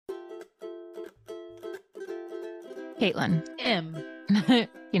Caitlin. M.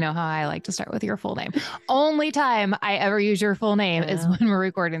 You know how I like to start with your full name. Only time I ever use your full name is when we're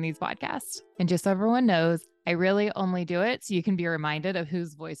recording these podcasts. And just so everyone knows, I really only do it so you can be reminded of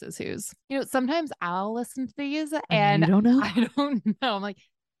whose voice is whose. You know, sometimes I'll listen to these and you don't know? I don't know. I'm like, is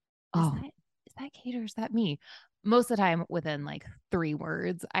Oh, that Kate or is that me? Most of the time within like 3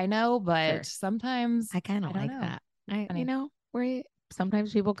 words, I know, but Sure. sometimes I kind of don't like know. that. Funny.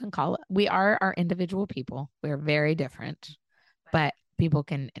 Sometimes people can call it. We are our individual people. We're very different, but people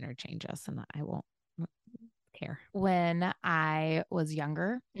can interchange us, and I won't care. When I was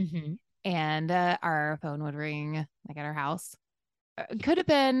younger Mm-hmm. and our phone would ring like at our house, it could have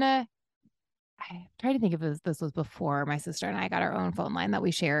been. I'm trying to think if this was before my sister and I got our own phone line that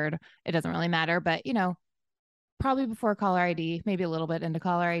we shared. It doesn't really matter, but you know, probably before caller ID, maybe a little bit into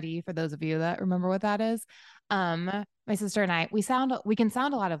caller ID for those of you that remember what that is. My sister and I, we can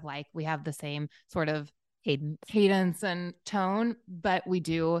sound a lot of like we have the same sort of cadence and tone, but we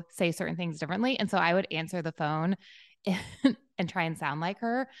do say certain things differently. And so I would answer the phone and try and sound like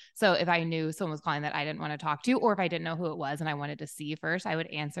her. So if I knew someone was calling that I didn't want to talk to, or if I didn't know who it was and I wanted to see first, I would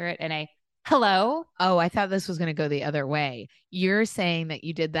answer it in a hello. Oh, I thought this was going to go the other way. You're saying that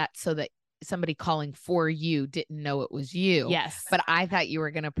you did that so that somebody calling for you didn't know it was you. Yes. But I thought you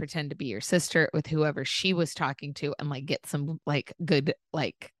were going to pretend to be your sister with whoever she was talking to and like get some like good,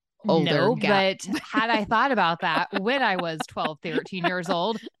 like older but had I thought about that when I was 12, 13 years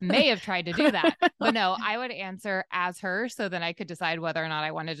old, may have tried to do that. But no, I would answer as her so then I could decide whether or not I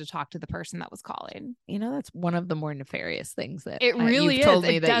wanted to talk to the person that was calling. You know, that's one of the more nefarious things that it really you've told is.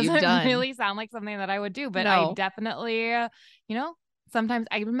 me It that you've doesn't done. really sound like something that I would do, but No. I definitely, you know, sometimes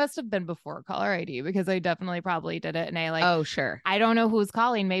I must have been before caller ID because I definitely probably did it. And I like, oh, sure. I don't know who's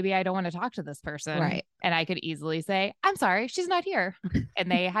calling. Maybe I don't want to talk to this person. Right. And I could easily say, I'm sorry, she's not here.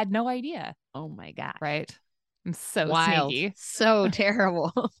 And they had no idea. Oh my God. Right. I'm so wild. sneaky. So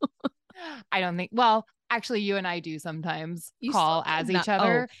terrible. I don't think, well, actually you and I do sometimes call as each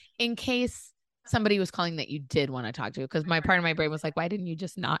other. In case somebody was calling that you did want to talk to, because my part of my brain was like, why didn't you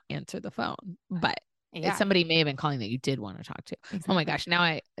just not answer the phone? But somebody may have been calling that you did want to talk to. Exactly. Oh my gosh.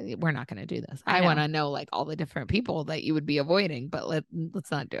 Now we're not going to do this. I want to know like all the different people that you would be avoiding, but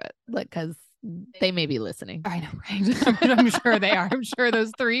let's not do it. Because they may be listening. I know, right? I'm sure they are. I'm sure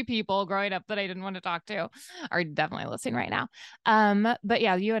those 3 people growing up that I didn't want to talk to are definitely listening right now. But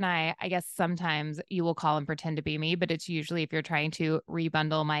yeah, you and I guess sometimes you will call and pretend to be me, but it's usually if you're trying to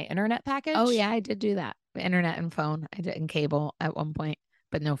rebundle my internet package. Oh yeah, I did do that. Internet and phone. I did in cable at one point,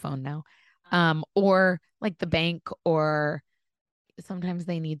 but no phone now. Or like the bank, or sometimes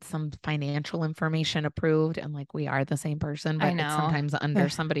they need some financial information approved, and like we are the same person, but it's sometimes under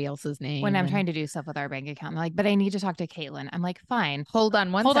somebody else's name. When I'm trying to do stuff with our bank account, they're like, but I need to talk to Caitlin. I'm like, fine. Hold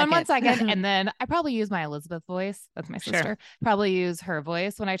on one second. And then I probably use my Elizabeth voice. That's my sister. Sure. Probably use her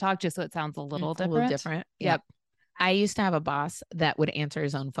voice when I talk just so it sounds a little different. Yep. I used to have a boss that would answer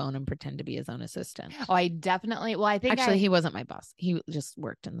his own phone and pretend to be his own assistant. Oh, I definitely. Well, I think actually he wasn't my boss. He just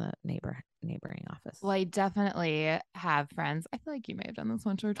worked in the neighboring office. Well, I definitely have friends. I feel like you may have done this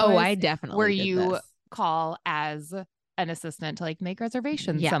once or twice. Oh, I definitely where did you this. Call as an assistant to like make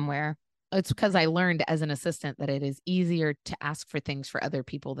reservations somewhere. It's because I learned as an assistant that it is easier to ask for things for other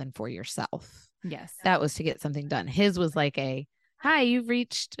people than for yourself. Yes, that was to get something done. His was like hi, you've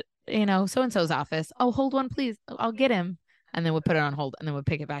reached so-and-so's office. Oh, hold on, please. I'll get him. And then would put it on hold and then would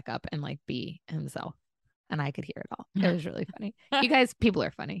pick it back up and like be himself. And I could hear it all. It was really funny. You guys, people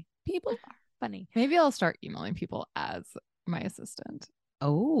are funny. People are funny. Maybe I'll start emailing people as my assistant.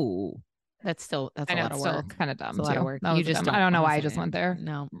 Oh, that's a lot of work. Kind of dumb. It's a lot of work. You just I don't know why I just went there.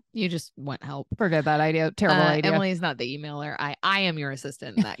 No, you just want help. Forget that idea. Terrible idea. Emily's not the emailer. I am your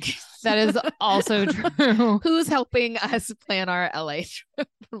assistant in that case. That is also true. Who's helping us plan our LA trip?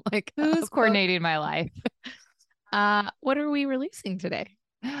 Like who's coordinating my life? What are we releasing today?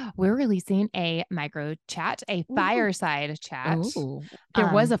 We're releasing a micro chat, a fireside chat. Ooh.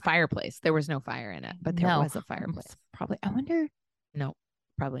 There was a fireplace. There was no fire in it, but there was a fireplace. Probably. I wonder. No,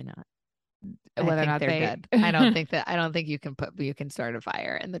 probably not. Whether or not they're dead. I don't think you can start a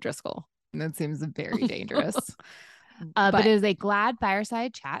fire in the Driscoll. That seems very dangerous. But it is a glad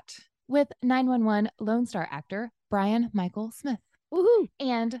fireside chat with 911 Lone Star actor Brian Michael Smith. Woohoo!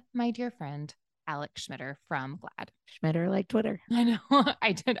 And my dear friend Alex Schmitter from GLAAD. Schmitter like Twitter. I know.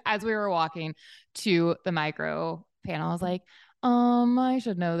 I did. As we were walking to the micro panel, I was like, I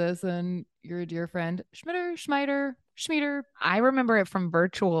should know this. And your dear friend Schmitter. I remember it from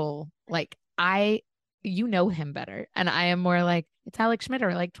virtual. Like you know him better. And I am more like, it's Alex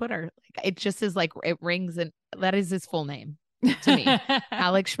Schmitter like Twitter. Like it just is like, it rings, and that is his full name to me.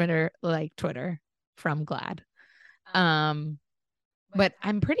 Alex Schmitter like Twitter from GLAAD. But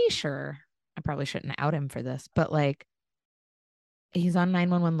I'm pretty sure I probably shouldn't out him for this, but like he's on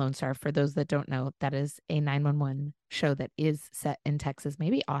 911 Lone Star. For those that don't know, that is a 911 show that is set in Texas,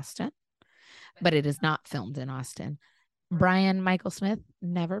 maybe Austin, but it is not filmed in Austin. Brian Michael Smith,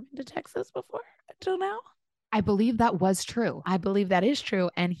 never been to Texas before until now. I believe that was true. I believe that is true.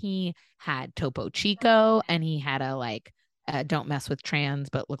 And he had Topo Chico, and he had a like don't mess with trans,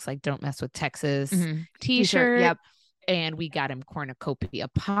 but looks like don't mess with Texas t-shirt. Yep. And we got him cornucopia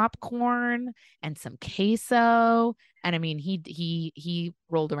popcorn and some queso. And I mean, he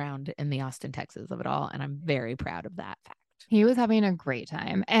rolled around in the Austin, Texas of it all. And I'm very proud of that fact. He was having a great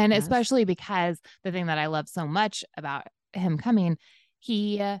time. And especially because the thing that I love so much about him coming,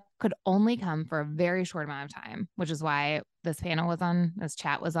 he could only come for a very short amount of time, which is why this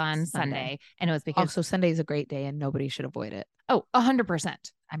chat was on Sunday. And it was because also Sunday is a great day and nobody should avoid it. Oh, 100%.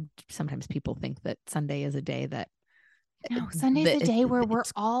 Sometimes people think that Sunday is a day that no, Sunday's the day where we're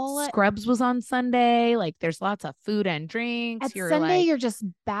all Scrubs was on Sunday. Like there's lots of food and drinks. At Sunday, you're just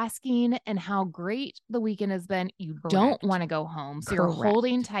basking in how great the weekend has been. You don't want to go home. So you're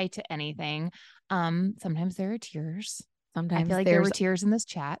holding tight to anything. Sometimes there are tears. Sometimes I feel like there were tears in this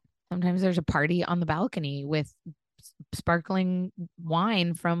chat. Sometimes there's a party on the balcony with sparkling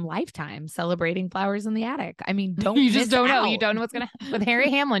wine from Lifetime celebrating Flowers in the Attic. I mean, you just don't know. You don't know what's going to happen with Harry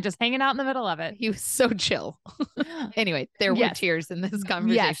Hamlin just hanging out in the middle of it. He was so chill. Anyway, there were tears in this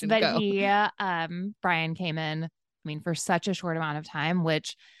conversation. Yes, but Brian came in, I mean, for such a short amount of time,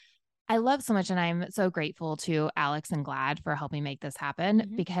 which I love so much. And I'm so grateful to Alex and Glad for helping make this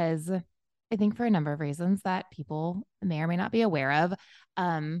happen because I think for a number of reasons that people may or may not be aware of.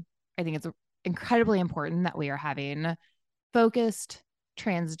 I think it's incredibly important that we are having focused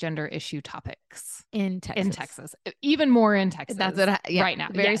transgender issue topics in Texas, even more in Texas. That's what right now.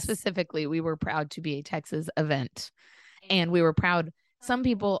 Very specifically, we were proud to be a Texas event, and we were proud. Some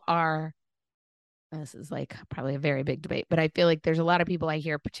people are, this is like probably a very big debate, but I feel like there's a lot of people I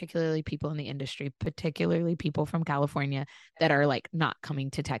hear, particularly people in the industry, particularly people from California that are like not coming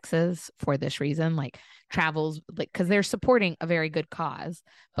to Texas for this reason, like travels, like, cause they're supporting a very good cause,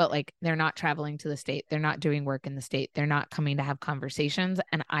 but like, they're not traveling to the state. They're not doing work in the state. They're not coming to have conversations.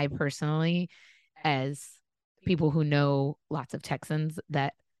 And I personally, as people who know lots of Texans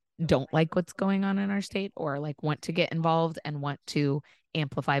that don't like what's going on in our state or like want to get involved and want to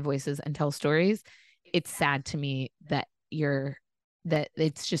amplify voices and tell stories, it's sad to me that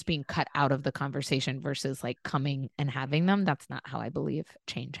it's just being cut out of the conversation versus like coming and having them. That's not how I believe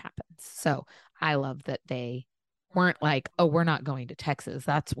change happens. So I love that they weren't like, oh, we're not going to Texas.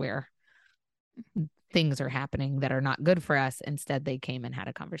 That's where things are happening that are not good for us. Instead, they came and had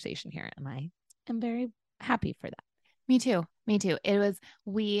a conversation here. And I am very happy for that. Me too. It was,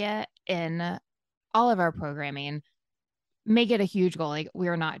 we in all of our programming make it a huge goal. Like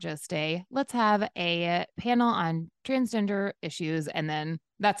we're not just let's have a panel on transgender issues and then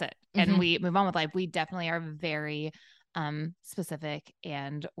that's it. And we move on with life. We definitely are very specific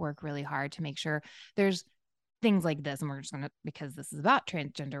and work really hard to make sure there's things like this. And we're just going to, because this is about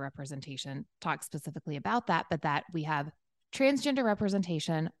transgender representation, talk specifically about that, but that we have transgender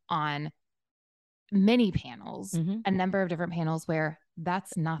representation on many panels, a number of different panels where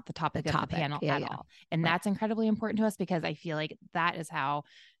that's not the topic of the panel at all. And that's incredibly important to us because I feel like that is how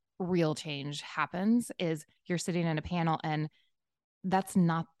real change happens is you're sitting in a panel and that's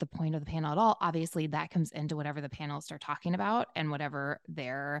not the point of the panel at all. Obviously that comes into whatever the panelists are talking about and whatever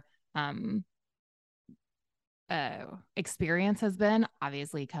their experience has been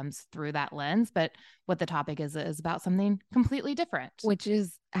obviously comes through that lens, but what the topic is about something completely different, which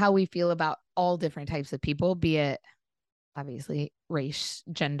is how we feel about all different types of people, be it obviously race,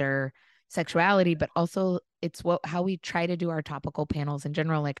 gender, sexuality, but also it's how we try to do our topical panels in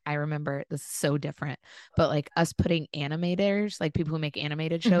general. Like I remember this is so different, but like us putting animators, like people who make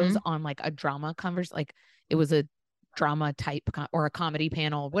animated shows on like a drama converse, like it was a drama type or a comedy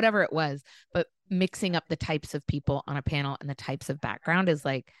panel, whatever it was, but mixing up the types of people on a panel and the types of background is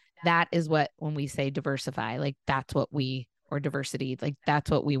like, that is what, when we say diversify, like that's what or diversity, like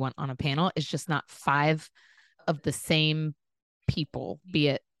that's what we want on a panel. It's just not 5 of the same people, be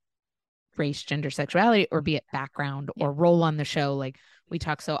it race, gender, sexuality, or be it background or role on the show. Like we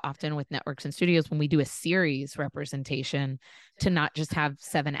talk so often with networks and studios when we do a series representation to not just have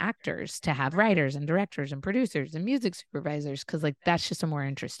 7 actors, to have writers and directors and producers and music supervisors, because like that's just a more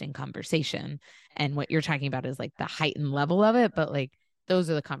interesting conversation. And what you're talking about is like the heightened level of it, but like those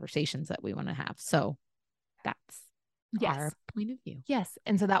are the conversations that we want to have. So that's our point of view. Yes.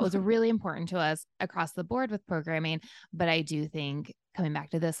 And so that was really important to us across the board with programming. But I do think coming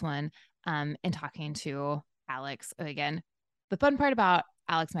back to this one and talking to Alex. Again, the fun part about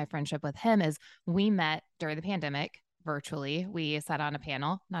Alex, my friendship with him, is we met during the pandemic virtually. We sat on a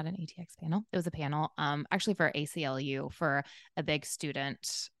panel, not an ATX panel. It was a panel, actually for ACLU, for a big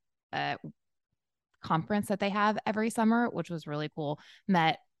student conference that they have every summer, which was really cool.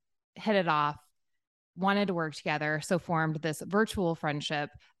 Met, hit it off, wanted to work together. So formed this virtual friendship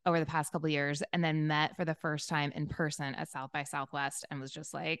over the past couple of years, and then met for the first time in person at South by Southwest, and was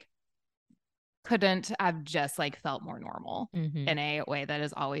just like, couldn't have just like felt more normal in a way that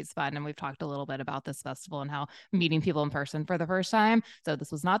is always fun. And we've talked a little bit about this festival and how meeting people in person for the first time. So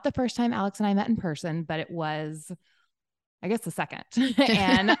this was not the first time Alex and I met in person, but it was, I guess, the second.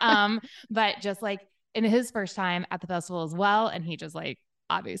 And but just like in his first time at the festival as well, and he just like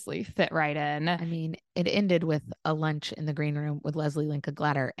obviously fit right in. I mean, it ended with a lunch in the green room with Leslie Linka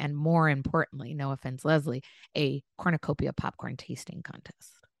Glatter, and more importantly, no offense, Leslie, a cornucopia popcorn tasting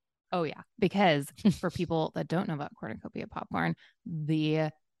contest. Oh, yeah. Because for people that don't know about cornucopia popcorn, I'm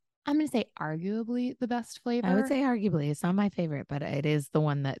going to say arguably the best flavor. I would say arguably. It's not my favorite, but it is the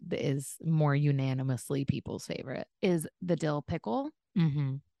one that is more unanimously people's favorite. Is the dill pickle.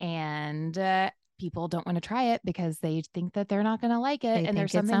 And people don't want to try it because they think that they're not going to like it. And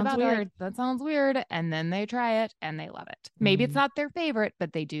there's something about it that sounds weird. And then they try it and they love it. Maybe it's not their favorite,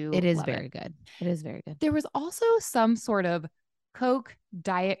 but they do. It is very good. It is very good. There was also some sort of Coke,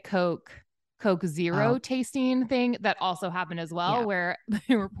 Diet Coke, Coke Zero tasting thing that also happened as well, where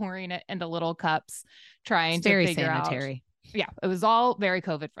they were pouring it into little cups, trying to figure sanitary. Out. Yeah, it was all very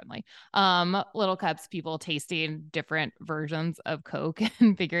COVID friendly. Little cups, people tasting different versions of Coke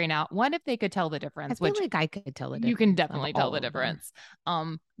and figuring out if they could tell the difference. I feel like I could tell the difference. You can definitely tell the difference.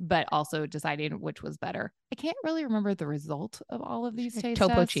 But also deciding which was better. I can't really remember the result of all of these taste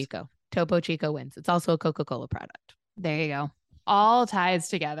Topo tests. Chico. Topo Chico wins. It's also a Coca-Cola product. There you go. All ties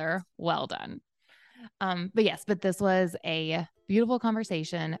together. Well done. But this was a beautiful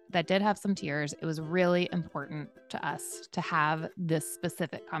conversation that did have some tears. It was really important to us to have this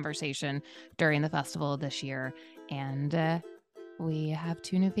specific conversation during the festival this year. And we have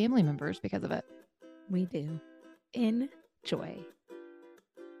 2 new family members because of it. We do. Enjoy.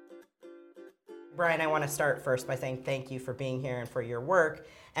 Brian, I want to start first by saying thank you for being here and for your work.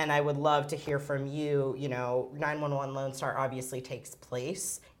 And I would love to hear from you. 911 Lone Star obviously takes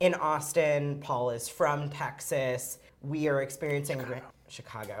place in Austin. Paul is from Texas. We are experiencing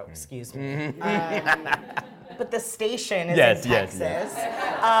Chicago, excuse me. But the station is in Texas. Yes.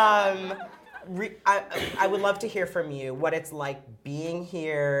 I would love to hear from you what it's like being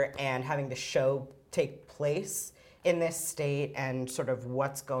here and having the show take place in this state, and sort of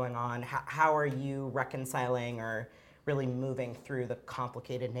what's going on. How are you reconciling or really moving through the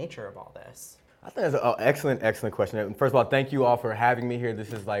complicated nature of all this? I think that's an excellent question. First of all, thank you all for having me here.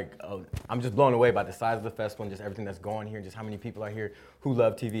 This is I'm just blown away by the size of the festival and just everything that's going here, just how many people are here who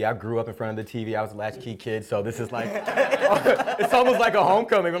love TV. I grew up in front of the TV. I was a latchkey kid, so this is like, it's almost like a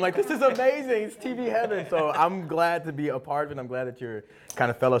homecoming. I'm like, this is amazing. It's TV heaven. So I'm glad to be a part of it. I'm glad that you're kind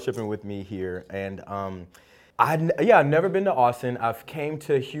of fellowshipping with me here. And I've never been to Austin. I've came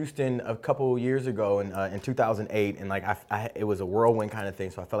to Houston a couple years ago in 2008, and it was a whirlwind kind of thing.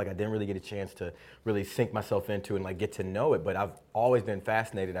 So I felt like I didn't really get a chance to really sink myself into and get to know it. But I've always been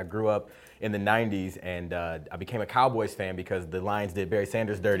fascinated. I grew up in the '90s, and I became a Cowboys fan because the Lions did Barry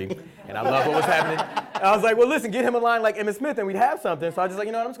Sanders dirty, and I loved what was happening. And I was like, well, listen, get him a line like Emmitt Smith, and we'd have something. So I was just like,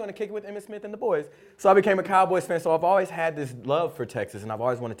 I'm just going to kick it with Emmitt Smith and the boys. So I became a Cowboys fan. So I've always had this love for Texas, and I've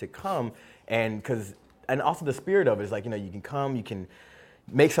always wanted to come, and also the spirit of it is you can come, you can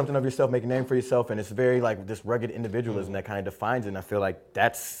make something of yourself, make a name for yourself, and it's very this rugged individualism that kind of defines it. And I feel like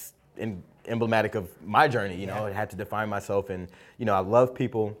that's emblematic of my journey. I had to define myself, and I love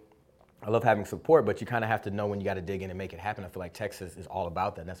people, I love having support, but you kind of have to know when you got to dig in and make it happen. I feel like Texas is all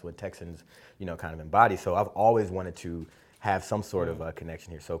about that, and that's what Texans, kind of embody. So I've always wanted to have some sort of a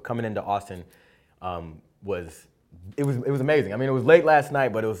connection here. So coming into Austin was amazing. I mean, it was late last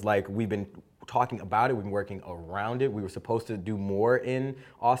night, but it was we've been talking about it. We've been working around it. We were supposed to do more in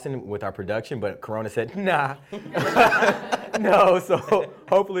Austin with our production, but Corona said, nah. No, so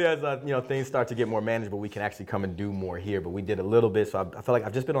hopefully as things start to get more manageable, we can actually come and do more here. But we did a little bit, so I feel like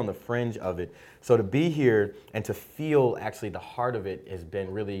I've just been on the fringe of it. So to be here and to feel actually the heart of it has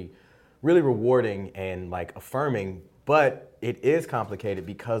been really, really rewarding and affirming. But it is complicated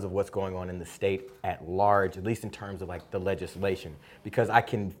because of what's going on in the state at large, at least in terms of the legislation. Because I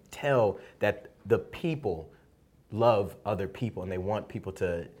can tell that the people love other people and they want people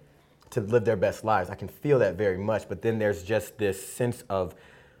to live their best lives. I can feel that very much. But then there's just this sense of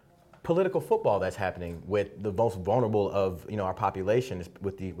political football that's happening with the most vulnerable of our population is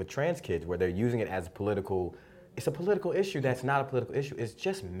with trans kids, where they're using it as it's a political issue that's not a political issue. It's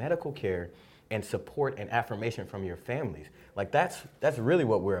just medical care and support and affirmation from your families. Like that's really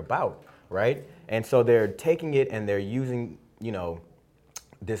what we're about, right? And so they're taking it and they're using,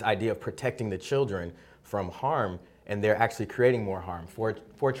 this idea of protecting the children from harm, and they're actually creating more harm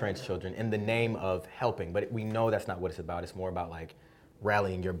for trans children in the name of helping. But we know that's not what it's about. It's more about like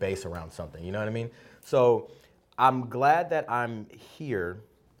rallying your base around something, you know what I mean? So I'm glad that I'm here.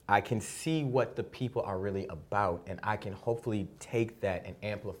 I can see what the people are really about, and I can hopefully take that and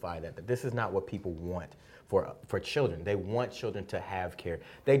amplify that this is not what people want for children. They want children to have care.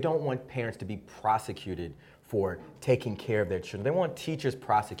 They don't want parents to be prosecuted for taking care of their children. They want teachers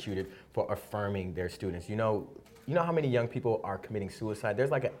prosecuted for affirming their students. You know how many young people are committing suicide?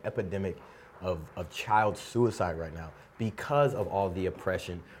 There's like an epidemic of child suicide right now because of all the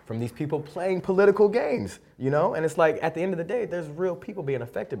oppression from these people playing political games, And it's like, at the end of the day, there's real people being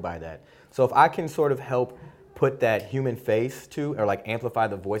affected by that. So if I can sort of help put that human face to, or like amplify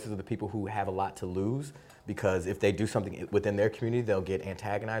the voices of the people who have a lot to lose, because if they do something within their community, they'll get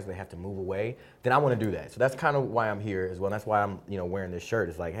antagonized, they have to move away, then I want to do that. So that's kind of why I'm here as well. And that's why I'm, wearing this shirt.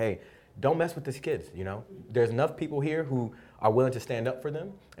 It's like, hey, don't mess with these kids, There's enough people here who are willing to stand up for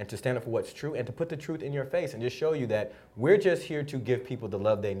them and to stand up for what's true and to put the truth in your face and just show you that we're just here to give people the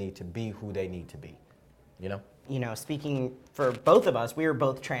love they need to be who they need to be, Speaking for both of us, we were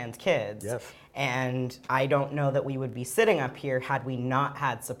both trans kids. Yes. And I don't know that we would be sitting up here had we not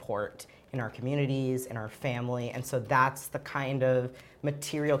had support in our communities, in our family. And so that's the kind of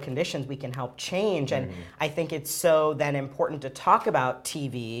material conditions we can help change. And I think it's so then important to talk about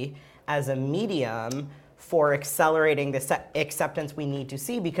TV as a medium for accelerating the acceptance we need to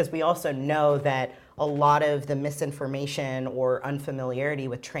see, because we also know that a lot of the misinformation or unfamiliarity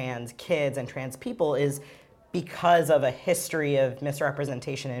with trans kids and trans people is because of a history of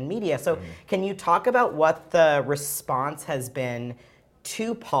misrepresentation in media. So can you talk about what the response has been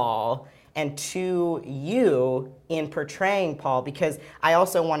to Paul and to you in portraying Paul? Because I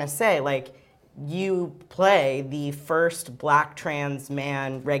also want to say, like, you play the first Black trans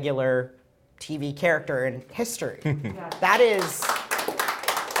man regular TV character in history. That is,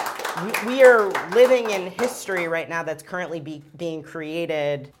 we are living in history right now that's currently being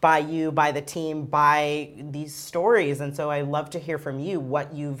created by you, by the team, by these stories. And so I'd love to hear from you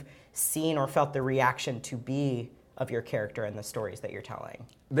what you've seen or felt the reaction to be of your character and the stories that you're telling.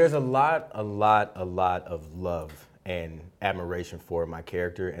 There's a lot of love and admiration for my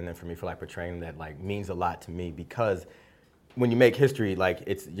character, and then for me for like portraying that like means a lot to me, because when you make history, like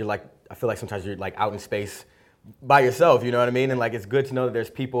I feel like sometimes you're like out in space by yourself, you know what I mean? And like it's good to know that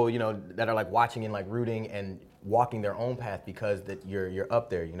there's people, that are like watching and like rooting and walking their own path because that you're up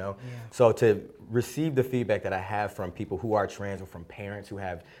there, Yeah. So to receive the feedback that I have from people who are trans, or from parents who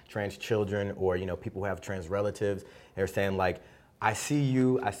have trans children, or people who have trans relatives, they're saying like, I see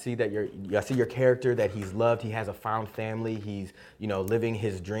you, I see your character, that he's loved, he has a found family, he's, living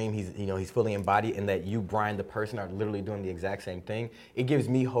his dream, he's fully embodied, and that you, Brian, the person, are literally doing the exact same thing. It gives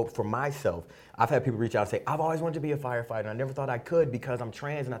me hope for myself. I've had people reach out and say, I've always wanted to be a firefighter, I never thought I could because I'm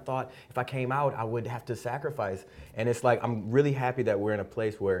trans, and I thought if I came out, I would have to sacrifice. And it's like, I'm really happy that we're in a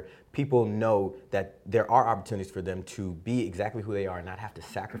place where people know that there are opportunities for them to be exactly who they are and not have to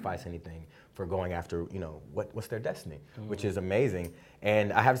sacrifice anything for going after, what's their destiny, which is amazing.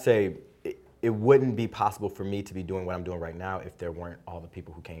 And I have to say, it wouldn't be possible for me to be doing what I'm doing right now if there weren't all the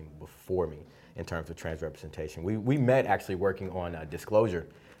people who came before me in terms of trans representation. We met actually working on Disclosure.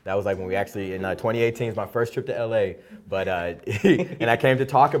 That was like when we actually, in 2018, is my first trip to LA, but, and I came to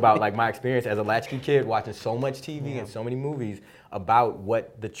talk about like my experience as a latchkey kid watching so much TV and so many movies about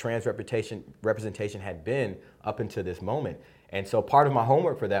what the trans representation had been up until this moment. And so part of my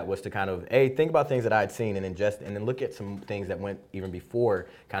homework for that was to kind of, think about things that I had seen and ingest, and then look at some things that went even before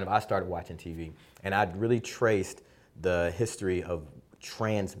kind of I started watching TV. And I'd really traced the history of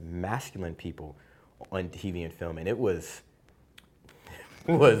trans masculine people on TV and film, and it was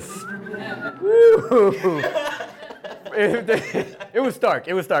it was stark.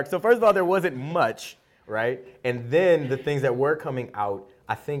 It was stark. So first of all, there wasn't much, right? And then the things that were coming out,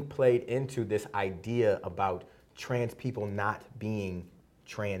 I think, played into this idea about trans people not being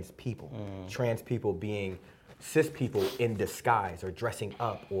trans people. Trans people being cis people in disguise or dressing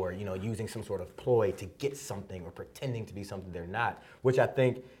up or, you know, using some sort of ploy to get something or pretending to be something they're not, which I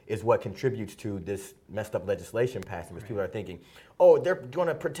think is what contributes to this messed up legislation passing, because people are thinking, oh, they're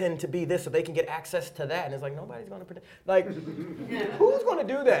gonna pretend to be this so they can get access to that. And it's like, nobody's gonna pretend. Like, who's gonna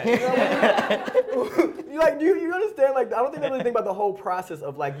do that? You know? Like, do you understand? Like, I don't think they really think about the whole process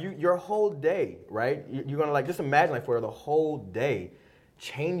of like your whole day, right? You're gonna like, just imagine like for the whole day,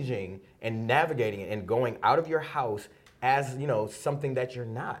 changing and navigating it and going out of your house as, you know, something that you're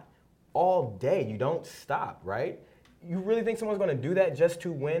not all day. You don't stop, right? You really think someone's going to do that just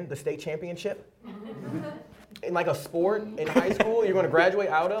to win the state championship? In like a sport in high school you're going to graduate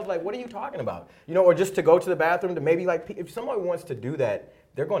out of? Like, what are you talking about? You know, or just to go to the bathroom to maybe like, if someone wants to do that,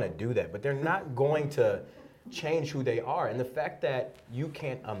 they're going to do that, but they're not going to change who they are. And the fact that you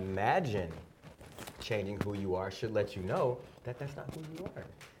can't imagine changing who you are should let you know that that's not who you are.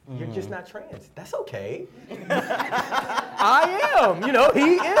 You're just not trans. That's okay. I am. You know,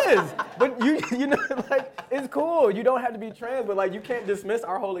 he is. But you know, like, it's cool. You don't have to be trans, but like, you can't dismiss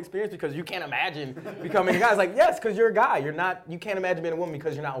our whole experience because you can't imagine becoming a guy. It's like, yes, because you're a guy. You can't imagine being a woman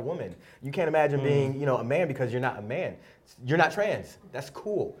because you're not a woman. You can't imagine being, you know, a man because you're not a man. You're not trans. That's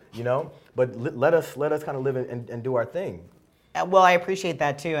cool, you know? But let us kind of live and do our thing. Well, I appreciate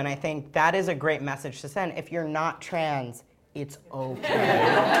that too, and I think that is a great message to send. If you're not trans, it's okay.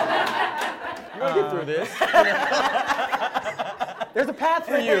 You're gonna get through this. There's a path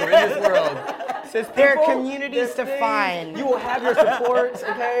for you in this world. There are communities to find. You will have your supports,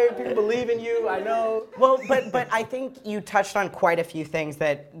 okay? People believe in you, I know. Well, but I think you touched on quite a few things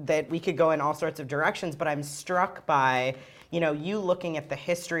that we could go in all sorts of directions, but I'm struck by, you know, you looking at the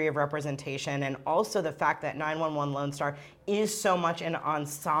history of representation and also the fact that 911 Lone Star is so much an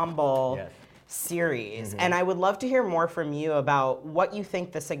ensemble series. And I would love to hear more from you about what you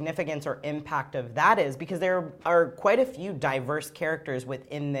think the significance or impact of that is, because there are quite a few diverse characters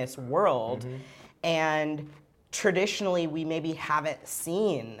within this world. And traditionally, we maybe haven't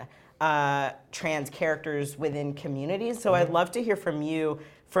seen trans characters within communities. So I'd love to hear from you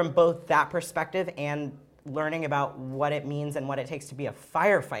from both that perspective and learning about what it means and what it takes to be a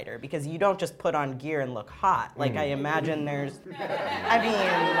firefighter, because you don't just put on gear and look hot. Like, I imagine there's,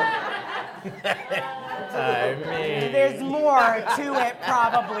 there's more to it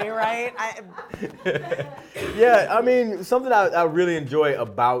probably, right? Yeah, I mean, something I really enjoy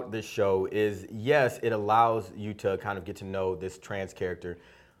about this show is, yes, it allows you to kind of get to know this trans character,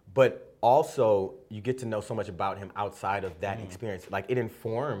 but also you get to know so much about him outside of that experience. Like, it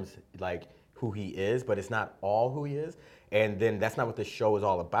informs, like, who he is, but it's not all who he is. And then that's not what the show is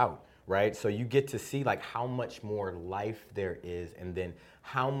all about, right? So you get to see like how much more life there is, and then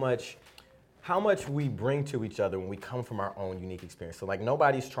how much we bring to each other when we come from our own unique experience. So like,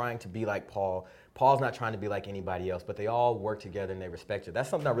 nobody's trying to be like Paul. Paul's not trying to be like anybody else, but they all work together and they respect you.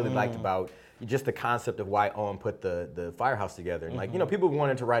 That's something I really liked about just the concept of why Owen put the firehouse together. And like, you know, people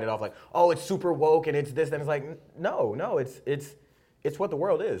wanted to write it off like, oh, it's super woke and it's this, and it's like, no, it's what the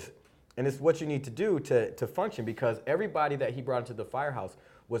world is. And it's what you need to do to function, because everybody that he brought into the firehouse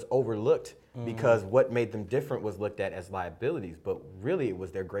was overlooked because what made them different was looked at as liabilities, but really it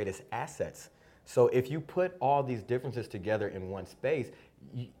was their greatest assets. So if you put all these differences together in one space,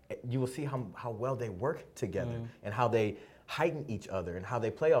 you will see how well they work together and how they heighten each other and how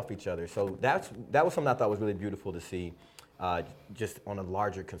they play off each other. So that was something I thought was really beautiful to see, just on a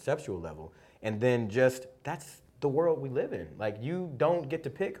larger conceptual level. And then just, that's the world we live in. Like, you don't get to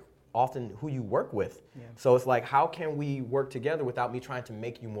pick often who you work with. So it's like, how can we work together without me trying to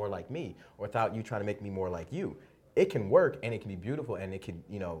make you more like me, or without you trying to make me more like you? It can work, and it can be beautiful, and it can,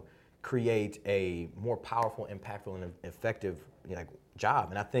 you know, create a more powerful, impactful, and effective, you know, job.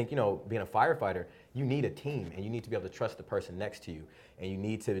 And I think, you know, being a firefighter, you need a team, and you need to be able to trust the person next to you, and you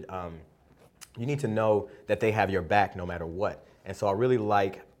need to know that they have your back no matter what. And so I really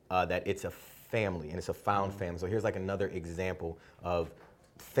like that it's a family, and it's a found family. So here's like another example of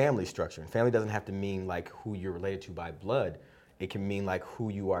family structure. And family doesn't have to mean like who you're related to by blood. It can mean like who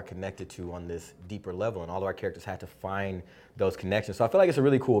you are connected to on this deeper level. And all of our characters have to find those connections. So I feel like it's a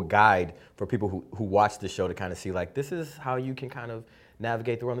really cool guide for people who watch the show to kind of see like, this is how you can kind of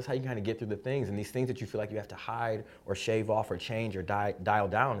navigate the world. This is how you can kind of get through the things. And these things that you feel like you have to hide or shave off or change or dial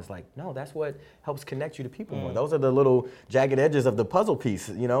down, is like, no, that's what helps connect you to people more. Those are the little jagged edges of the puzzle piece,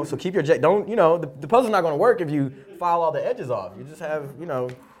 you know? So keep your, don't, you know, the puzzle's not gonna work if you file all the edges off. You just have, you know,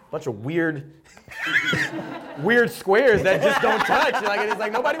 a bunch of weird squares that just don't touch. Like, it's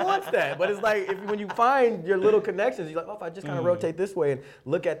like, nobody wants that. But it's like, when you find your little connections, you're like, oh, if I just kind of rotate this way and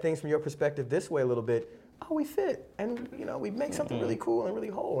look at things from your perspective this way a little bit, oh, we fit, and we make something really cool and really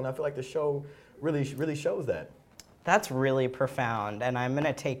whole. And I feel like the show really shows that. That's really profound, and I'm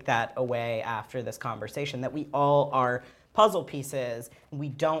gonna take that away after this conversation, that we all are puzzle pieces. We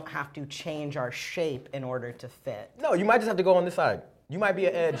don't have to change our shape in order to fit. No, you might just have to go on this side. You might be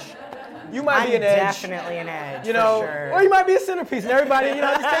an edge. You might be an edge. Definitely an edge, for sure. Or you might be a centerpiece, and everybody,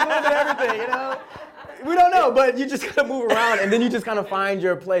 just take a little bit of everything, We don't know, but you just gotta move around, and then you just kind of find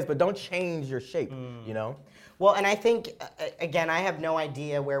your place, but don't change your shape, Well, and I think, again, I have no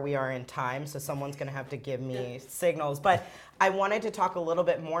idea where we are in time, so someone's gonna have to give me signals, but I wanted to talk a little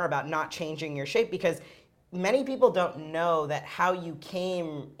bit more about not changing your shape, because many people don't know that how you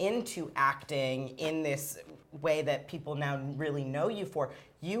came into acting in this way that people now really know you for.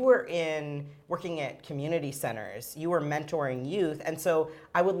 You were working at community centers, you were mentoring youth, and so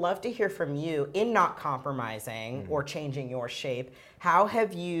I would love to hear from you, in not compromising or changing your shape, how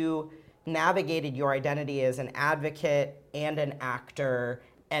have you navigated your identity as an advocate and an actor,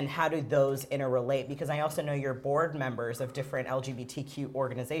 and how do those interrelate? Because I also know you're board members of different LGBTQ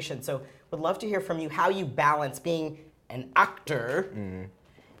organizations, so would love to hear from you how you balance being an actor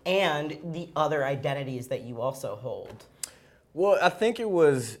and the other identities that you also hold. Well, I think it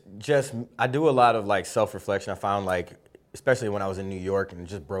was just, I do a lot of self-reflection. I found especially when I was in New York and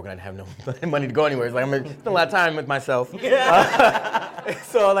just broke and I didn't have no money to go anywhere. It's I'm spending a lot of time with myself.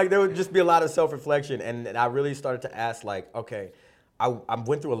 So there would just be a lot of self-reflection, and I really started to ask okay, I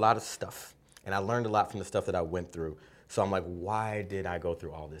went through a lot of stuff, and I learned a lot from the stuff that I went through. So I'm why did I go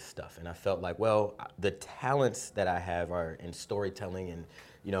through all this stuff? And I felt well, the talents that I have are in storytelling and,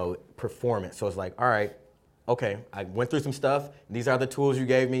 performance. So it's all right, okay, I went through some stuff. These are the tools you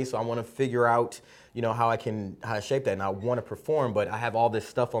gave me, so I want to figure out, how I shape that. And I want to perform, but I have all this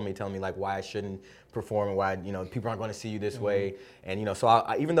stuff on me telling me why I shouldn't perform and why, people aren't going to see you this way. And, so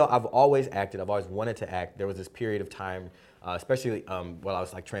I, even though I've always acted, I've always wanted to act, there was this period of time, especially while I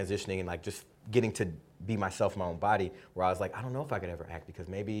was transitioning and just getting to be myself in my own body, where I was I don't know if I could ever act, because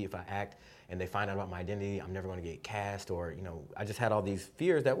maybe if I act and they find out about my identity, I'm never going to get cast, or, I just had all these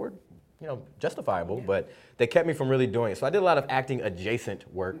fears that were, justifiable, but they kept me from really doing it. So I did a lot of acting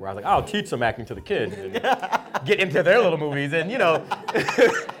adjacent work where I was I'll teach some acting to the kids and get into their little movies, and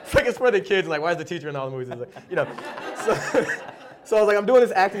it's for the kids, why is the teacher in all the movies? So I was I'm doing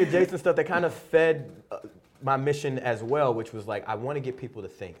this acting adjacent stuff that kind of fed my mission as well, which was I want to get people to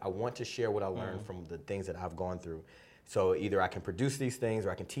think. I want to share what I learned from the things that I've gone through. So either I can produce these things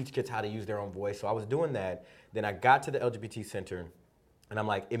or I can teach kids how to use their own voice. So I was doing that. Then I got to the LGBT Center, and I'm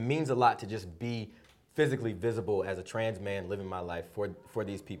it means a lot to just be physically visible as a trans man living my life for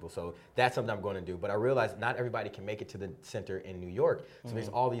these people. So that's something I'm going to do. But I realized not everybody can make it to the center in New York. So there's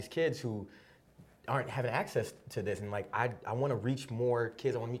all these kids who aren't having access to this, and I want to reach more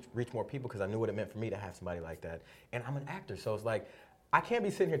kids, I want to reach more people, because I knew what it meant for me to have somebody like that. And I'm an actor, so it's I can't be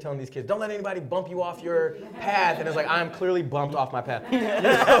sitting here telling these kids, don't let anybody bump you off your path, and it's I'm clearly bumped off my path.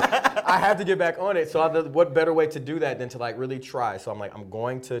 I have to get back on it, so what better way to do that than to really try? So I'm I'm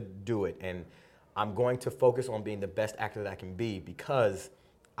going to do it, and I'm going to focus on being the best actor that I can be, because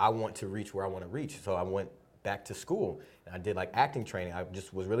I want to reach where I want to reach. So I went back to school, and I did acting training. I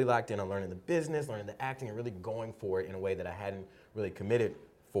just was really locked in on learning the business, learning the acting, and really going for it in a way that I hadn't really committed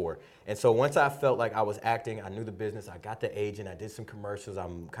for. And so once I felt like I was acting, I knew the business, I got the agent, I did some commercials,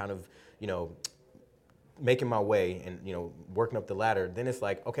 I'm kind of, making my way and, working up the ladder. Then it's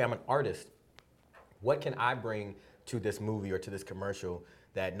okay, I'm an artist. What can I bring to this movie or to this commercial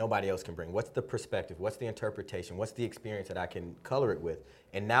that nobody else can bring? What's the perspective? What's the interpretation? What's the experience that I can color it with?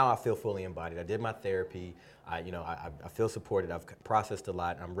 And now I feel fully embodied. I did my therapy. I feel supported. I've processed a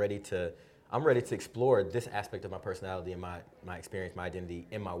lot. I'm ready to explore this aspect of my personality and my experience, my identity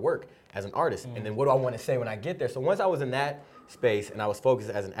in my work as an artist. And then what do I want to say when I get there? So once I was in that space and I was focused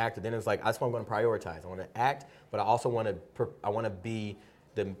as an actor, then it was that's what I'm going to prioritize. I want to act, but I also want to be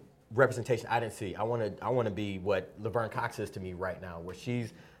the representation I didn't see. I want to be what Laverne Cox is to me right now, where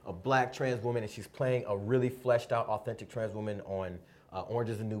she's a black trans woman and she's playing a really fleshed out, authentic trans woman on Orange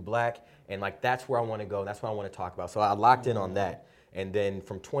is the New Black. And that's where I want to go. That's what I want to talk about. So I locked in on that. And then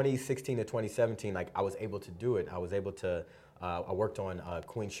from 2016 to 2017, I was able to do it. I was able to, I worked on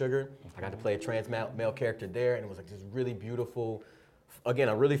Queen Sugar. I got to play a trans male character there, and it was this really beautiful, again,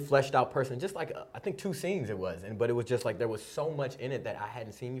 a really fleshed out person. Just I think 2 scenes it was, but it was just there was so much in it that I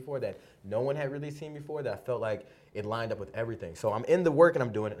hadn't seen before, that no one had really seen before, that I felt it lined up with everything. So I'm in the work and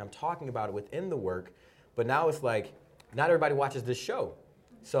I'm doing it, and I'm talking about it within the work, but now it's not everybody watches this show.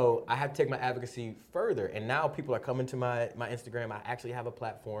 So I have to take my advocacy further, and now people are coming to my Instagram. I actually have a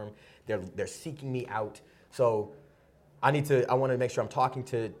platform. They're seeking me out. So I want to make sure I'm talking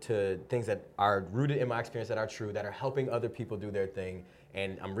to things that are rooted in my experience, that are true, that are helping other people do their thing,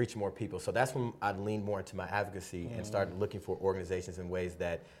 and I'm reaching more people. So that's when I leaned more into my advocacy and started looking for organizations in ways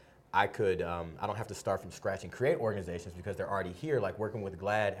that I could, I don't have to start from scratch and create organizations because they're already here, like working with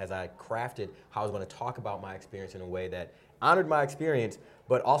GLAAD as I crafted how I was going to talk about my experience in a way that honored my experience,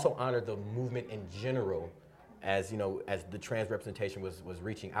 but also honored the movement in general. As you know, as the trans representation was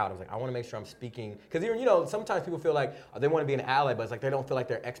reaching out, I was like, I want to make sure I'm speaking, because sometimes people feel like they want to be an ally, but it's like they don't feel like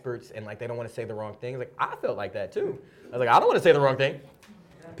they're experts and like they don't want to say the wrong things. Like I felt like that too. I was like, I don't want to say the wrong thing.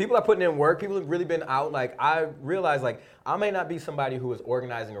 People are putting in work. People have really been out. Like I realized, like I may not be somebody who is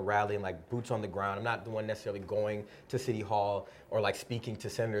organizing a rally and like boots on the ground. I'm not the one necessarily going to City Hall or like speaking to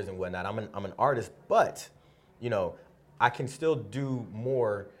senators and whatnot. I'm an artist, but I can still do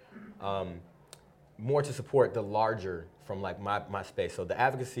more. More to support the larger from like my space. So the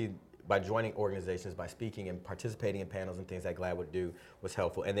advocacy by joining organizations, by speaking and participating in panels and things that GLAAD would do was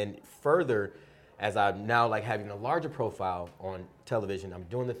helpful. And then further, as I'm now like having a larger profile on television, I'm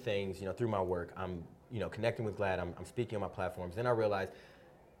doing the things, through my work, I'm, connecting with GLAAD, I'm speaking on my platforms. Then I realized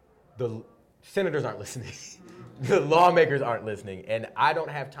the senators aren't listening. The lawmakers aren't listening. And I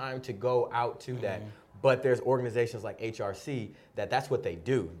don't have time to go out to that. But there's organizations like HRC that's what they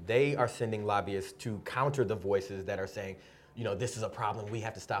do. They are sending lobbyists to counter the voices that are saying, this is a problem, we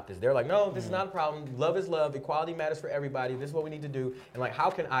have to stop this. They're like, no, this is not a problem. Love is love, equality matters for everybody. This is what we need to do. And like,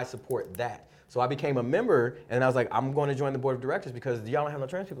 how can I support that? So I became a member, and I was like, I'm going to join the board of directors because y'all don't have no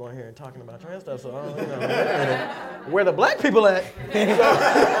trans people on here talking about trans stuff. So where the black people at?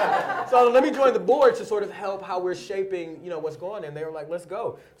 So let me join the board to sort of help how we're shaping, what's going on. And they were like, let's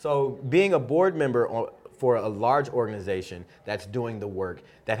go. So being a board member for a large organization that's doing the work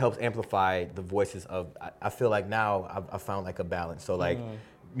that helps amplify the voices of, I feel like now I've found like a balance. So like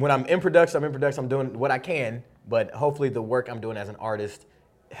when I'm in production, I'm doing what I can, but hopefully the work I'm doing as an artist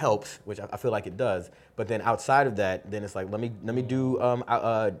helps, which I feel like it does. But then outside of that, then it's like, let me do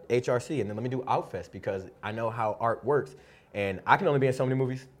HRC, and then let me do Outfest, because I know how art works. And I can only be in so many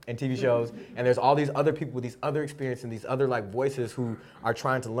movies and TV shows, and there's all these other people with these other experiences and these other like voices who are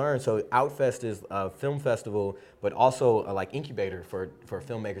trying to learn. So Outfest is a film festival, but also a like incubator for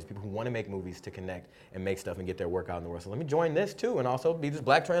filmmakers, people who want to make movies, to connect and make stuff and get their work out in the world. So let me join this too, and also be this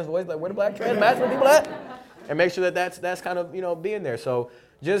black trans voice, like where the black trans masculine people at? And make sure that that's kind of being there. So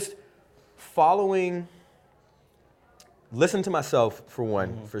just following. Listen to myself for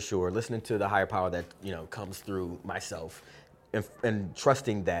one, for sure. Listening to the higher power that comes through myself, and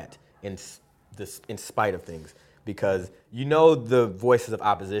trusting that in spite of things, because the voices of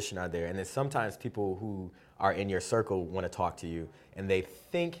opposition are there, and then sometimes people who are in your circle want to talk to you, and they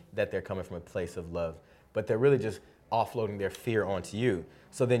think that they're coming from a place of love, but they're really just offloading their fear onto you.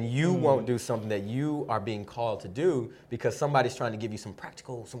 So then you won't do something that you are being called to do because somebody's trying to give you some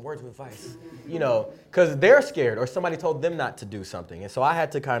words of advice, because they're scared or somebody told them not to do something. And so I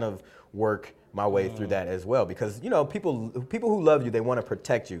had to kind of work my way through that as well, because people who love you, they want to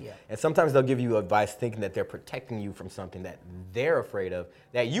protect you. Yeah. And sometimes they'll give you advice thinking that they're protecting you from something that they're afraid of,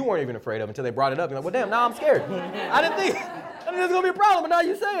 that you weren't even afraid of until they brought it up. You're like, well, damn, now I'm scared. I didn't think it was gonna be a problem, but now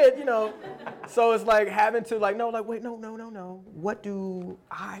you say it, So it's like having to wait, no. What do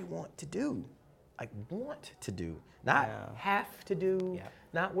I want to do? Like want to do, not have to do,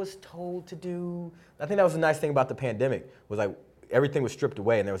 not was told to do. I think that was the nice thing about the pandemic, was like everything was stripped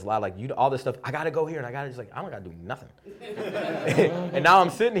away, and there was a lot of like all this stuff. I gotta go here, and I don't gotta do nothing. And now I'm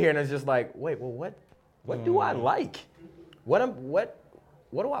sitting here, and it's just like, wait, well, what do I like? What do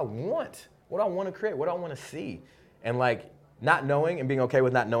I want? What do I want to create? What do I want to see? And like not knowing and being okay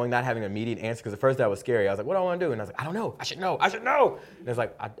with not knowing, not having an immediate answer, because at first that was scary. I was like, what do I want to do? And I was like, I don't know. I should know. And it's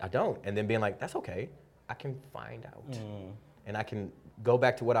like, I don't. And then being like, that's okay. I can find out. And I can go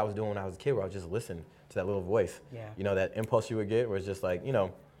back to what I was doing when I was a kid, where I was just listening to that little voice. Yeah. That impulse you would get where it's just like, I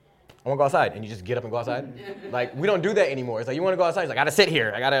want to go outside, and you just get up and go outside. Like, we don't do that anymore. It's like, you want to go outside? It's like, I got to sit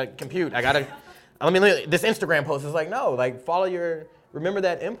here. I got to compute. This Instagram post is like, no, like remember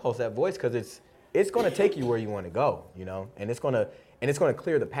that impulse, that voice, because it's going to take you where you want to go, and it's going to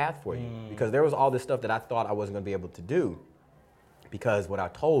clear the path for you, because there was all this stuff that I thought I wasn't going to be able to do because what I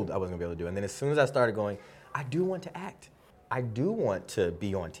told I wasn't going to be able to do. And then as soon as I started going, I do want to act. I do want to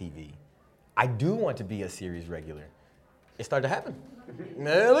be on TV. I do want to be a series regular. It started to happen.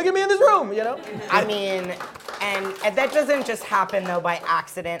 Look at me in this room, I mean, And that doesn't just happen though by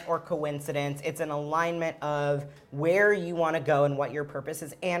accident or coincidence. It's an alignment of where you want to go and what your purpose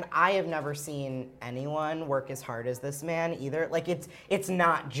is. And I have never seen anyone work as hard as this man either. Like it's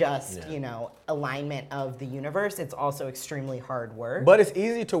not just, alignment of the universe. It's also extremely hard work. But it's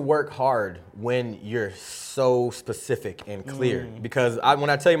easy to work hard when you're so specific and clear. Because when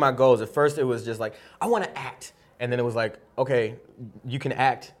I tell you my goals, at first it was just like, I want to act. And then it was like, okay, you can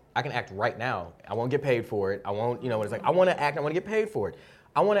act. I can act right now. I won't get paid for it. I won't, it's like, I want to act, I want to get paid for it.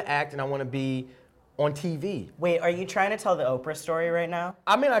 I want to act and I want to be on TV. Wait, are you trying to tell the Oprah story right now?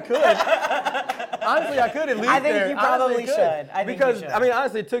 I mean, I could. Honestly, I could at least. I think you probably should. Because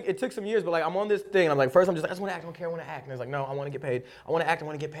honestly, it took some years, but like I'm on this thing. And I'm like, first I'm just like, I just want to act. I don't care. I want to act. And it's like, no, I want to get paid. I want to act. I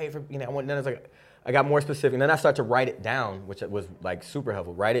want to get paid for. Then it's like, I got more specific. And then I started to write it down, which was like super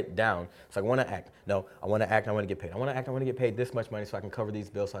helpful. Write it down. It's like, I want to act. No, I want to act. I want to get paid. I want to act. I want to get paid this much money so I can cover these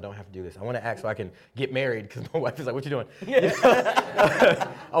bills so I don't have to do this. I want to act so I can get married because my wife is like, what you doing?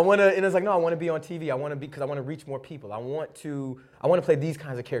 I want to, and it's like, no, I want to be on TV. I want to be, because I want to reach more people. I want to play these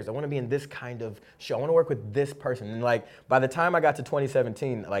kinds of characters. I want to be in this kind of show. I want to work with this person. And like, by the time I got to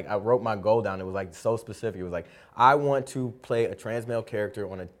 2017, like I wrote my goal down. It was like so specific. It was like, I want to play a trans male character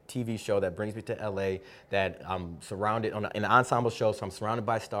on a TV show that brings me to LA, that I'm surrounded in an ensemble show, so I'm surrounded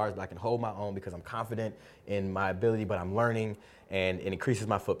by stars, but I can hold my own because I'm confident in my ability, but I'm learning, and it increases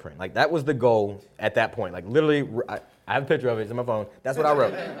my footprint. Like that was the goal at that point. Like literally, I have a picture of it, it's on my phone. That's what I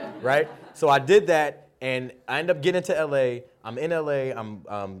wrote, right? So I did that, and I ended up getting to LA. I'm in LA.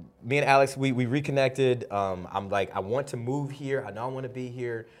 Me and Alex, we reconnected. I'm like, I want to move here. I know I want to be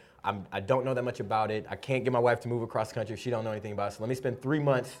here. I don't know that much about it. I can't get my wife to move across the country if she don't know anything about it. So let me spend 3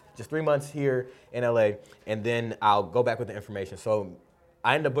 months, just 3 months here in LA, and then I'll go back with the information. So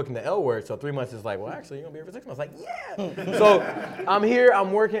I ended up booking the L Word. So 3 months is like, well, actually, you're gonna be here for 6 months. Like, yeah. So I'm here,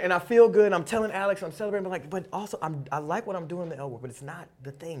 I'm working, and I feel good. I'm telling Alex, I'm celebrating, but also I like what I'm doing in the L Word, but it's not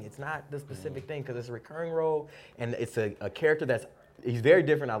the thing. It's not the specific thing, because it's a recurring role, and it's a character he's very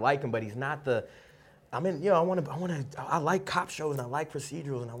different. I like him, but he's not the. I like cop shows and I like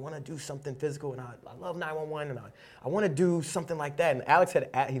procedurals and I want to do something physical and I love 911 and I want to do something like that. And Alex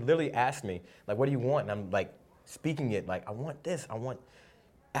he literally asked me, like, what do you want? And I'm like speaking it, like, I want this, I want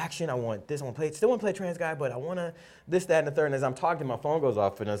action, I want this, still want to play trans guy, but I want to this, that, and the third. And as I'm talking, my phone goes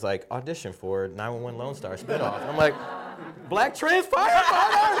off and it's like, audition for 911 Lone Star spinoff. I'm like, black trans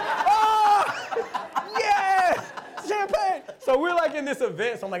firefighter? Oh, yeah! Champagne. So we're like in this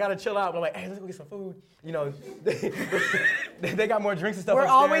event, so I'm like, I gotta chill out. But I'm like, hey, let's go get some food. They got more drinks and stuff. We're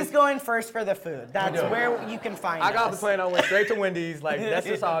upstairs. always going first for the food. That's where you can find us. I got off the plane, I went straight to Wendy's. Like, that's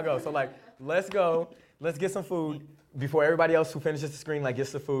just how I go. So like, let's go, let's get some food. Before everybody else who finishes the screen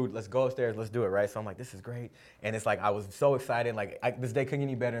gets the food, let's go upstairs, let's do it, right? So I'm like, this is great. And it's like, I was so excited, like, this day couldn't get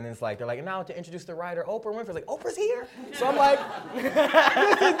any better. And it's like, they're like, now to introduce the writer, Oprah Winfrey. Like, Oprah's here? So I'm like, this is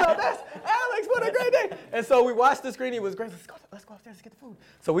the best. Alex, what a great day. And so we watched the screen, it was great. Let's go upstairs, let's get the food.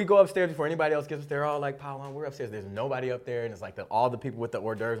 So we go upstairs before anybody else gets up there, all like, pile on, we're upstairs. There's nobody up there. And it's like all the people with the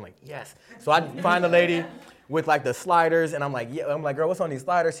hors d'oeuvres. I'm like, yes. So I find the lady with like the sliders, and I'm like, yeah. I'm like, girl, what's on these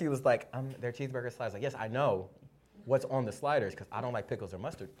sliders? She was like, they're cheeseburger sliders. Like, yes, I know what's on the sliders, because I don't like pickles or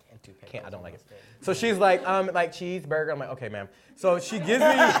mustard. I don't like it. So she's like cheeseburger. I'm like, okay, ma'am. So she gives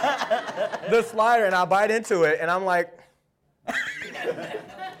me the slider, and I bite into it, and I'm like,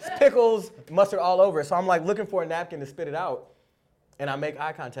 pickles, mustard all over it. So I'm like looking for a napkin to spit it out, and I make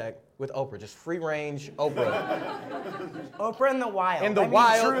eye contact with Oprah, just free range Oprah. Oprah in the wild. In the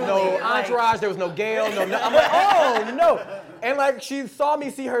wild, truly, no entourage, there was no Gail, no. I'm like, oh no, and like she saw me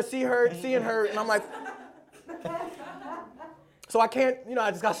seeing her, and I'm like. So I can't,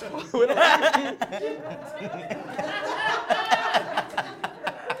 I just got swallowed.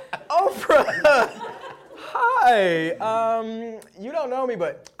 Oprah, hi. You don't know me,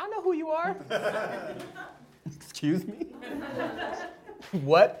 but I know who you are. Excuse me?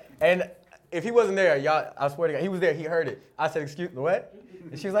 What? And if he wasn't there, y'all, I swear to God, he was there, he heard it. I said, excuse me, what?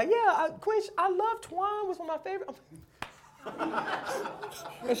 And she was like, yeah, Queen, I love Twan, was one of my favorite.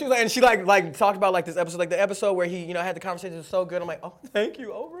 And she was like, she talked about like this episode, like the episode where he, had the conversation, was so good. I'm like, oh, thank you,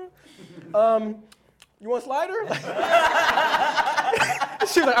 Oprah. You want a slider?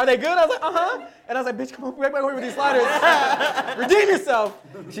 She was like, are they good? I was like, uh-huh. And I was like, bitch, come on, back away with these sliders. Redeem yourself.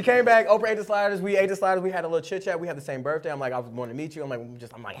 She came back, Oprah ate the sliders, we ate the sliders, we had a little chit chat, we had the same birthday. I'm like, I was wanting to meet you. I'm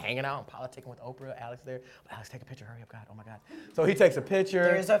like hanging out, I'm politicking with Oprah, Alex there. Alex, take a picture, hurry up, God, oh my God. So he takes a picture.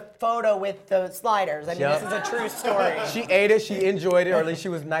 There's a photo with the sliders. I mean, This is a true story. She ate it, she enjoyed it, or at least she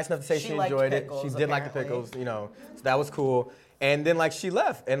was nice enough to say she enjoyed it. She did like the pickles, so that was cool. And then like she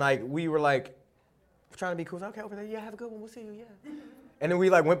left, and like we were like, trying to be cool. Okay, over there, yeah, have a good one, we'll see you, yeah. And then we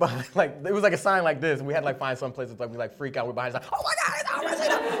like went behind, like, it was like a sign like this. And we had to like find some places like we like freak out. We're behind, like, oh my God, it's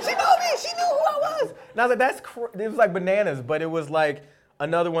Alma. She knew me. She knew who I was. And I was like, it was like bananas, but it was like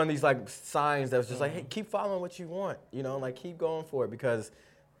another one of these like signs that was just like, hey, keep following what you want, you know, like keep going for it, because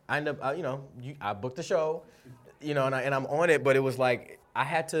I end up, I booked the show, you know, and I'm on it, but it was like, I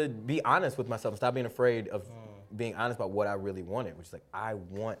had to be honest with myself and stop being afraid of being honest about what I really wanted, which is like, I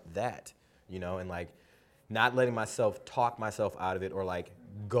want that, you know, and like not letting myself talk myself out of it, or like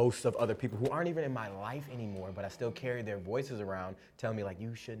ghosts of other people who aren't even in my life anymore, but I still carry their voices around telling me like,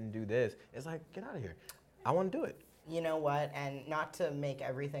 you shouldn't do this. It's like, get out of here. I want to do it. You know what, and not to make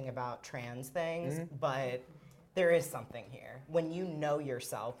everything about trans things, but there is something here. When you know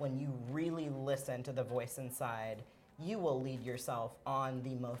yourself, when you really listen to the voice inside, you will lead yourself on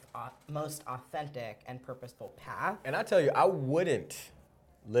the most authentic and purposeful path. And I tell you, I wouldn't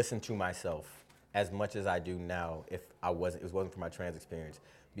listen to myself as much as I do now if it wasn't for my trans experience,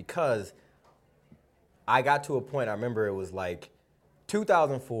 because I got to a point, I remember it was like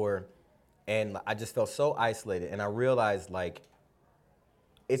 2004, and I just felt so isolated, and I realized like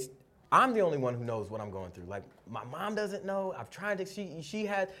I'm the only one who knows what I'm going through. Like my mom doesn't know. I've tried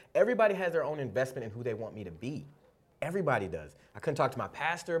to. Everybody has their own investment in who they want me to be. Everybody does. I couldn't talk to my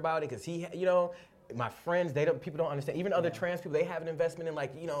pastor about it because my friends, people don't understand. Even other trans people, they have an investment in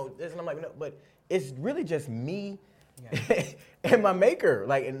like, this, and I'm like, no, but it's really just me and my maker.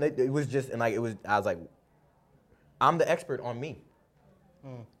 Like, and it was just, and like, I was like, I'm the expert on me.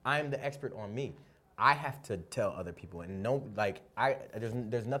 I'm the expert on me. I have to tell other people, and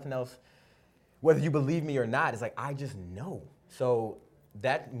there's nothing else, whether you believe me or not, it's like, I just know. So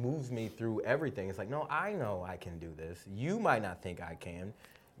that moves me through everything. It's like, no, I know I can do this. You might not think I can.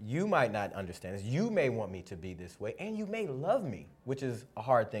 You might not understand this. You may want me to be this way, and you may love me, which is a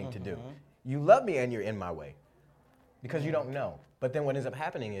hard thing to do. You love me and you're in my way because you don't know. But then what ends up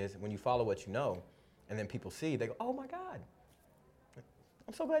happening is when you follow what you know, and then people see, they go, oh my God,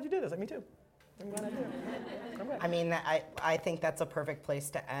 I'm so glad you did this. Like, me too. I'm glad I did. I'm glad. I mean, I think that's a perfect place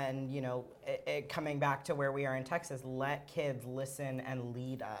to end, coming back to where we are in Texas. Let kids listen and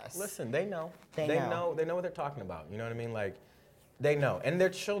lead us. Listen, they know. They know what they're talking about. You know what I mean? Like, they know, and they're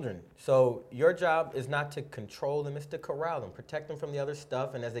children. So your job is not to control them, it's to corral them, protect them from the other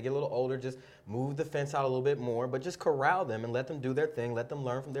stuff, and as they get a little older, just move the fence out a little bit more, but just corral them and let them do their thing, let them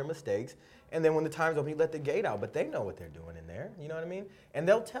learn from their mistakes, and then when the time's open, you let the gate out, but they know what they're doing in there, you know what I mean? And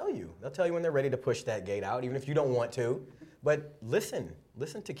they'll tell you when they're ready to push that gate out, even if you don't want to, but listen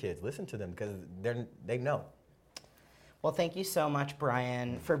to kids, listen to them, because they know. Well, thank you so much,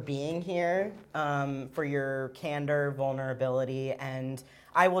 Brian, for being here, for your candor, vulnerability, and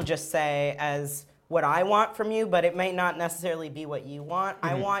I will just say as what I want from you, but it may not necessarily be what you want.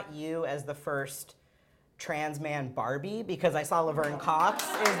 I want you as the first trans man Barbie, because I saw Laverne Cox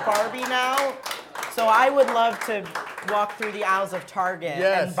is Barbie now. So I would love to walk through the aisles of Target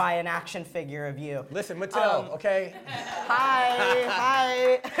and buy an action figure of you. Listen, Mattel, okay?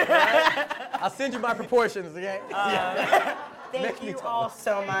 Hi. Right? I'll send you my proportions, okay? Thank you all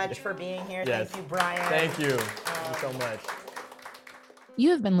so much for being here. Yes. Thank you, Brian. Thank you. Thank you so much. You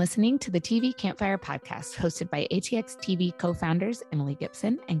have been listening to the TV Campfire podcast, hosted by ATX TV co-founders Emily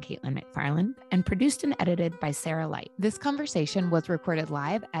Gibson and Caitlin McFarland, and produced and edited by Sarah Light. This conversation was recorded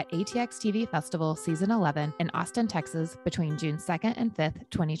live at ATX TV Festival Season 11 in Austin, Texas, between June 2nd and 5th,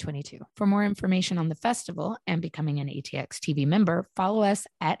 2022. For more information on the festival and becoming an ATX TV member, follow us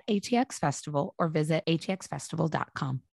at ATX Festival or visit atxfestival.com.